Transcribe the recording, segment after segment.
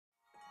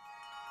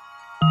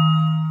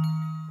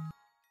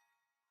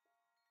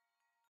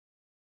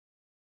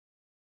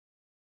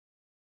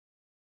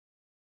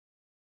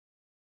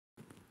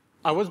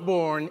I was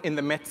born in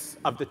the midst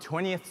of the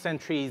 20th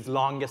century's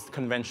longest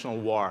conventional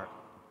war,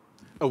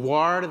 a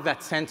war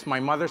that sent my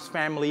mother's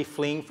family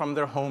fleeing from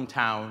their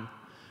hometown,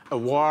 a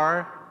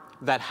war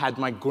that had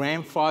my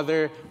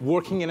grandfather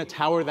working in a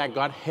tower that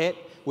got hit,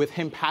 with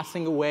him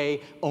passing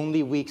away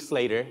only weeks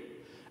later,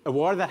 a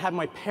war that had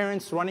my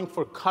parents running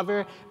for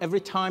cover every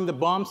time the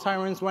bomb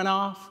sirens went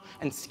off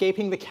and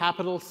escaping the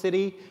capital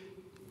city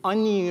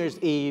on New Year's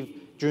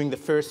Eve during the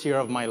first year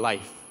of my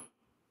life.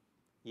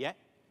 Yet,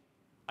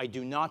 I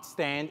do not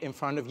stand in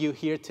front of you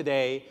here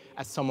today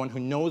as someone who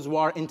knows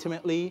war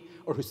intimately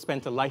or who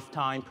spent a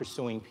lifetime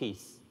pursuing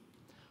peace.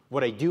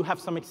 What I do have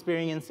some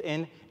experience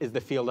in is the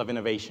field of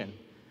innovation,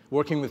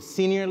 working with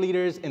senior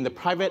leaders in the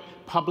private,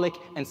 public,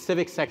 and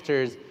civic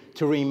sectors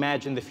to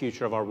reimagine the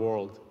future of our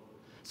world.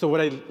 So what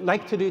I'd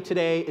like to do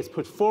today is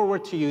put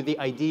forward to you the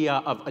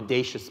idea of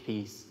audacious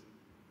peace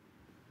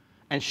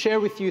and share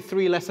with you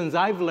 3 lessons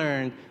I've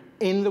learned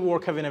in the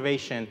work of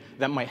innovation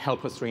that might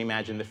help us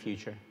reimagine the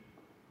future.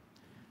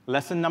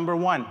 Lesson number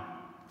 1,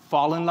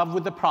 fall in love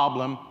with the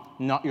problem,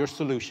 not your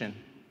solution.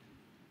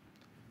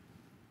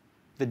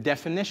 The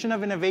definition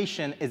of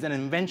innovation is an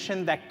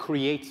invention that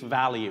creates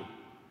value.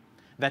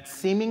 That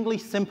seemingly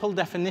simple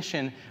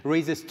definition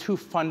raises 2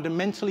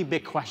 fundamentally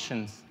big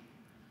questions.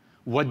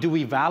 What do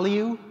we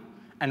value,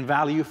 and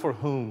value for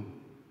whom?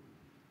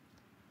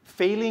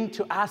 Failing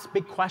to ask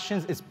big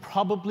questions is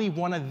probably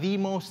one of the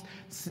most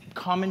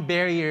common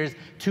barriers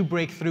to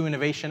breakthrough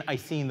innovation I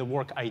see in the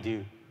work I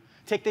do.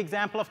 Take the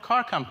example of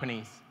car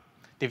companies.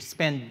 They've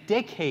spent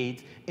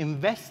decades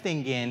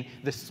investing in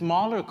the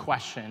smaller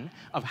question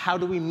of how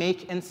do we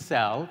make and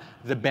sell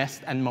the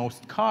best and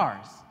most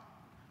cars.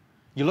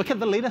 You look at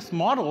the latest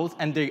models,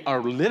 and they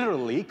are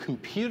literally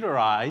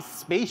computerized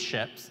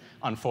spaceships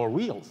on 4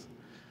 wheels.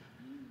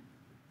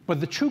 But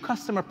the true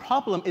customer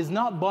problem is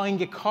not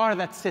buying a car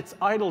that sits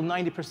idle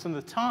 90% of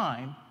the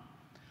time.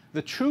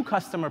 The true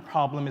customer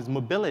problem is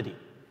mobility,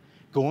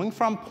 going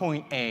from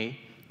point A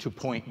to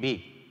point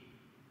B.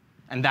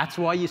 And that's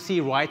why you see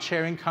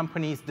ride-sharing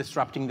companies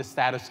disrupting the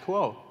status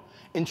quo.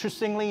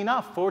 Interestingly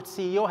enough, Ford's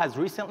CEO has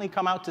recently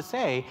come out to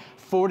say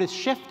Ford is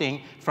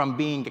shifting from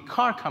being a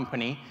car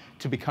company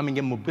to becoming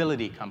a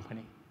mobility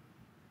company.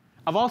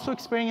 I've also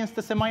experienced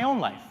this in my own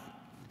life.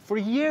 For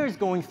years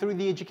going through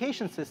the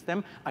education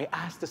system, I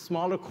asked a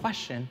smaller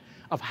question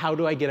of how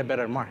do I get a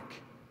better mark?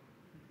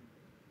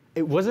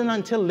 It wasn't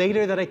until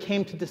later that I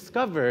came to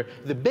discover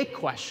the big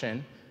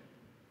question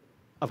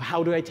of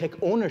how do I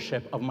take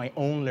ownership of my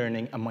own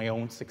learning and my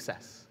own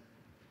success.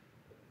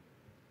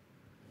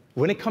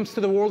 When it comes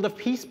to the world of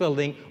peace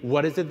building,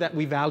 what is it that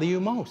we value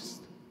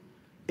most?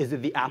 Is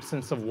it the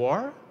absence of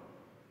war?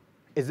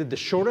 Is it the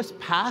shortest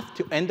path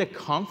to end a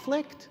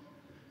conflict,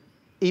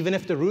 even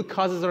if the root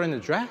causes are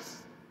unaddressed?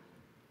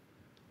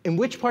 In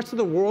which parts of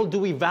the world do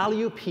we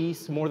value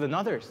peace more than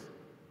others?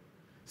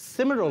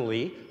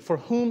 Similarly, for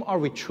whom are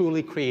we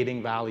truly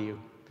creating value?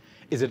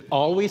 Is it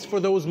always for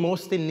those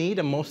most in need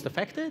and most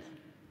affected?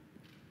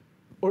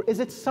 Or is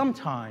it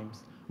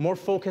sometimes more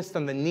focused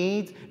on the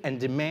needs and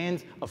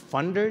demands of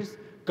funders,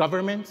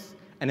 governments,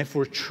 and if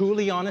we're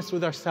truly honest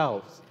with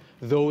ourselves,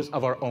 those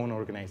of our own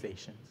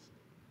organizations?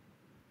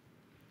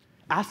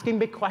 Asking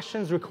big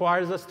questions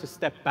requires us to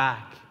step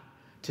back,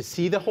 to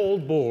see the whole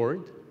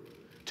board,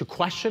 to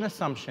question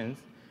assumptions,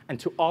 and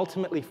to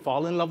ultimately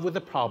fall in love with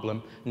the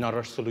problem, not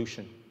our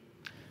solution.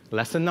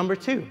 Lesson number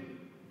 2,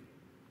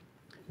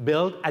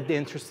 build at the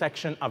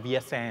intersection of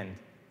yes and.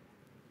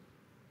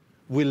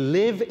 We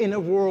live in a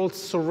world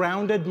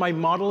surrounded by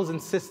models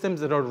and systems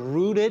that are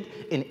rooted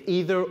in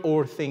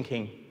either-or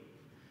thinking,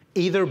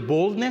 either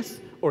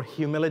boldness or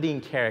humility in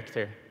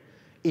character,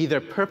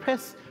 either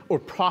purpose or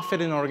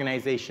profit in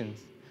organizations,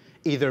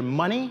 either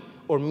money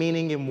or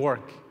meaning in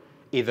work,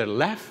 either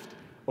left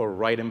or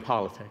right in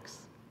politics.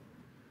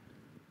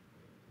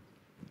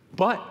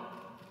 But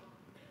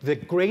the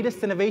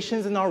greatest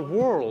innovations in our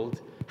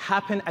world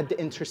happen at the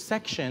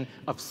intersection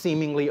of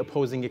seemingly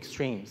opposing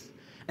extremes.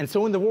 And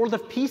so in the world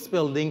of peace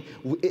building,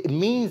 it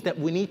means that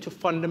we need to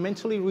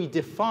fundamentally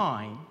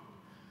redefine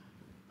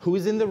who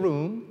is in the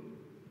room,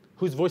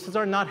 whose voices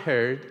are not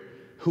heard,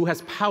 who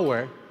has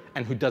power,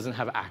 and who doesn't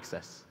have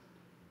access.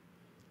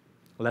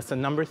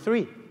 Lesson number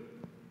 3,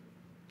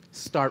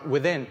 start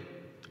within.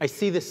 I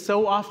see this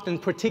so often,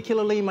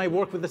 particularly in my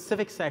work with the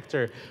civic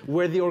sector,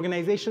 where the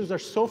organizations are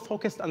so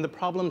focused on the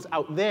problems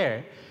out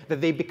there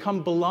that they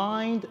become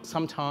blind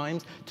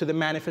sometimes to the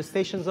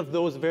manifestations of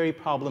those very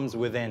problems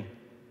within.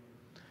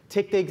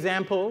 Take the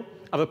example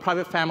of a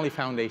private family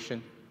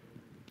foundation.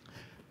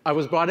 I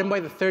was brought in by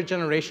the 3rd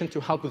generation to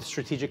help with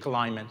strategic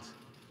alignment.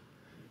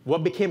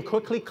 What became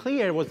quickly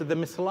clear was that the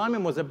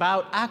misalignment was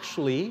about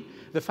actually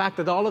the fact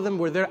that all of them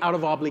were there out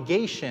of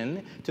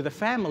obligation to the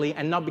family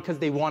and not because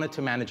they wanted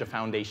to manage a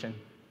foundation.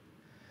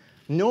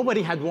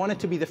 Nobody had wanted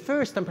to be the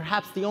first and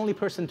perhaps the only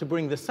person to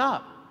bring this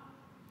up.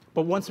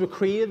 But once we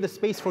created the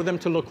space for them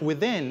to look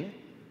within,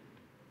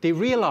 they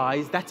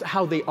realized that's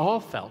how they all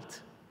felt.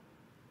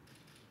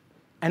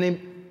 And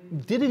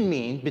it didn't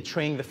mean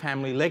betraying the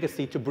family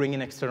legacy to bring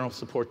in external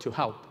support to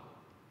help.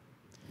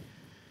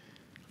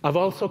 I've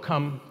also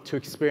come to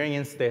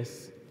experience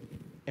this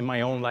in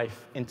my own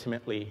life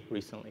intimately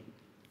recently.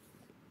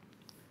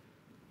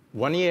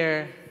 1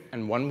 year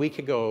and 1 week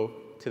ago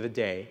to the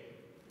day,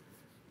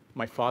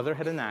 my father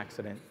had an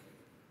accident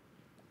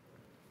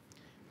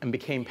and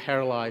became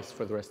paralyzed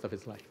for the rest of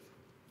his life.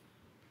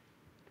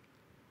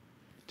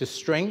 The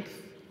strength,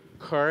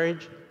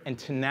 courage, and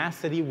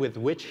tenacity with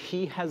which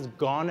he has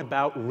gone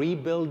about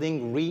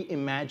rebuilding,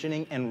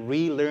 reimagining, and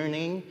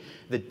relearning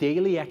the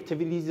daily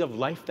activities of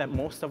life that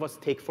most of us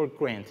take for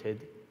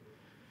granted,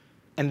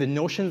 and the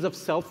notions of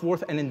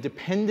self-worth and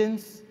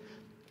independence,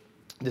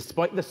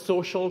 despite the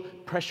social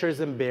pressures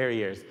and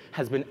barriers,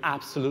 has been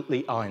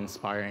absolutely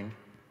awe-inspiring.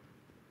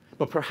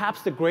 But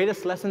perhaps the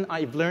greatest lesson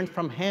I've learned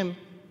from him,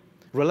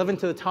 relevant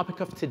to the topic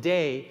of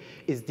today,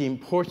 is the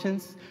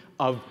importance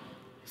of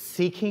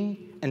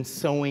seeking and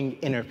sowing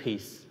inner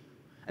peace.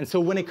 And so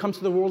when it comes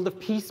to the world of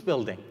peace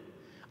building,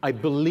 I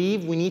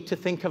believe we need to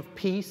think of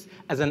peace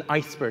as an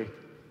iceberg,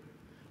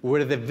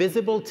 where the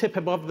visible tip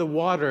above the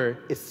water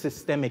is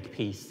systemic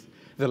peace,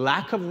 the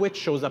lack of which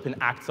shows up in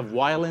acts of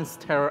violence,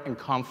 terror, and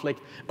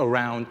conflict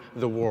around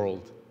the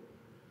world.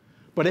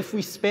 But if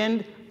we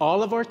spend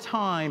all of our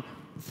time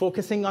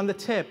focusing on the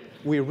tip,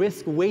 we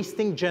risk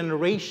wasting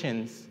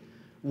generations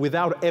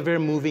without ever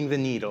moving the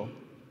needle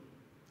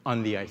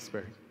on the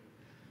iceberg.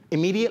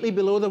 Immediately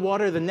below the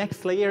water, the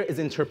next layer is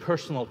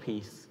interpersonal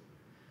peace.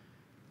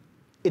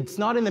 It's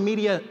not in the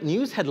media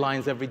news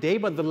headlines every day,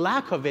 but the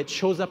lack of it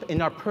shows up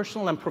in our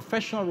personal and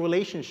professional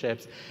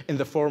relationships in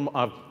the form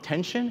of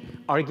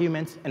tension,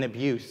 arguments, and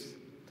abuse.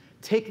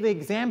 Take the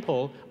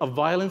example of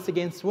violence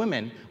against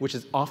women, which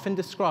is often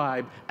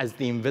described as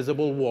the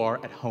invisible war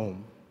at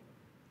home.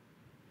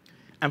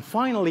 And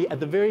finally,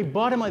 at the very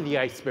bottom of the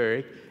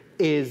iceberg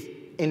is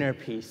inner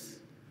peace.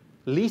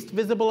 Least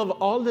visible of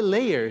all the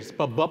layers,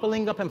 but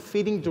bubbling up and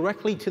feeding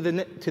directly to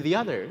the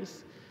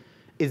others,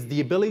 is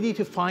the ability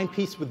to find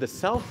peace with the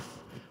self,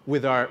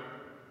 with our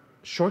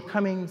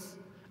shortcomings,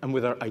 and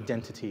with our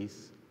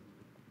identities.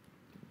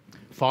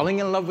 Falling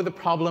in love with the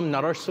problem,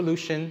 not our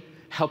solution,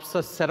 helps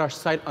us set our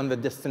sight on the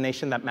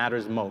destination that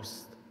matters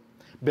most.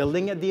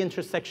 Building at the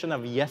intersection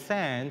of yes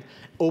and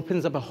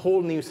opens up a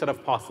whole new set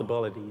of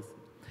possibilities.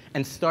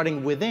 And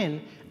starting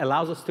within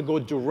allows us to go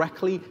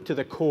directly to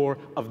the core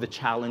of the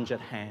challenge at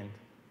hand.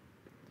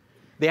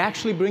 They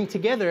actually bring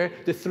together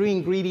the three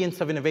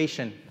ingredients of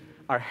innovation: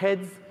 our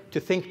heads to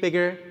think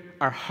bigger,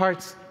 our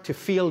hearts to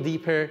feel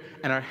deeper,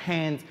 and our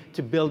hands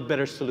to build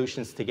better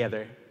solutions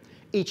together.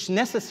 Each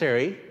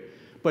necessary,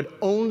 but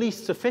only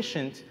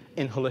sufficient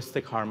in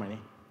holistic harmony.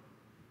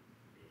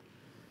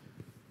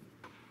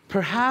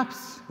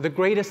 Perhaps the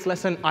greatest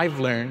lesson I've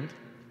learned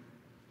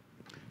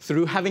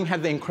through having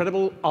had the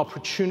incredible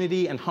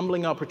opportunity and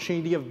humbling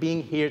opportunity of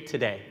being here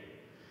today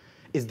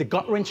is the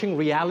gut-wrenching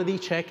reality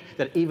check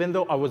that even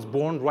though I was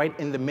born right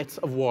in the midst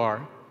of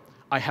war,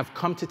 I have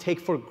come to take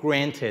for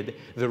granted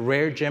the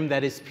rare gem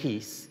that is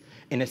peace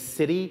in a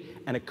city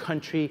and a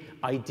country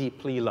I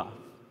deeply love.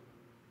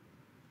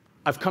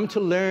 I've come to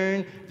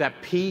learn that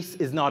peace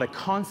is not a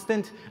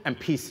constant, and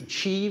peace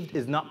achieved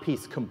is not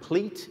peace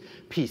complete.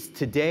 Peace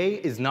today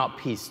is not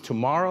peace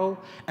tomorrow,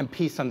 and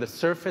peace on the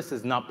surface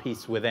is not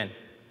peace within.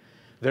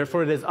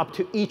 Therefore, it is up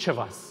to each of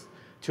us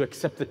to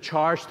accept the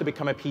charge to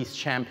become a peace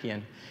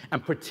champion,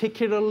 and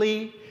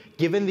particularly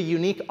given the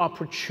unique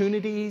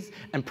opportunities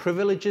and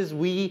privileges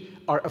we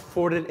are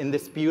afforded in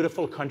this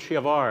beautiful country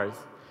of ours,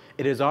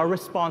 it is our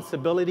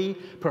responsibility,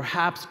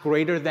 perhaps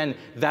greater than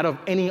that of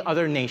any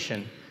other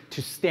nation, to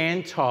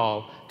stand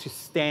tall, to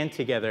stand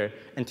together,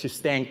 and to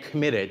stand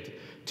committed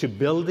to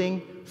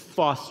building,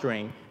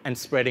 fostering, and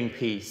spreading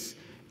peace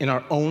in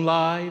our own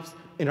lives,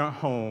 in our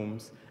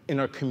homes,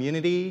 in our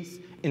communities,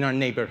 in our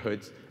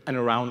neighborhoods, and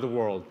around the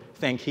world.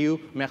 Thank you,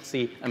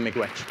 merci, and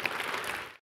miigwech.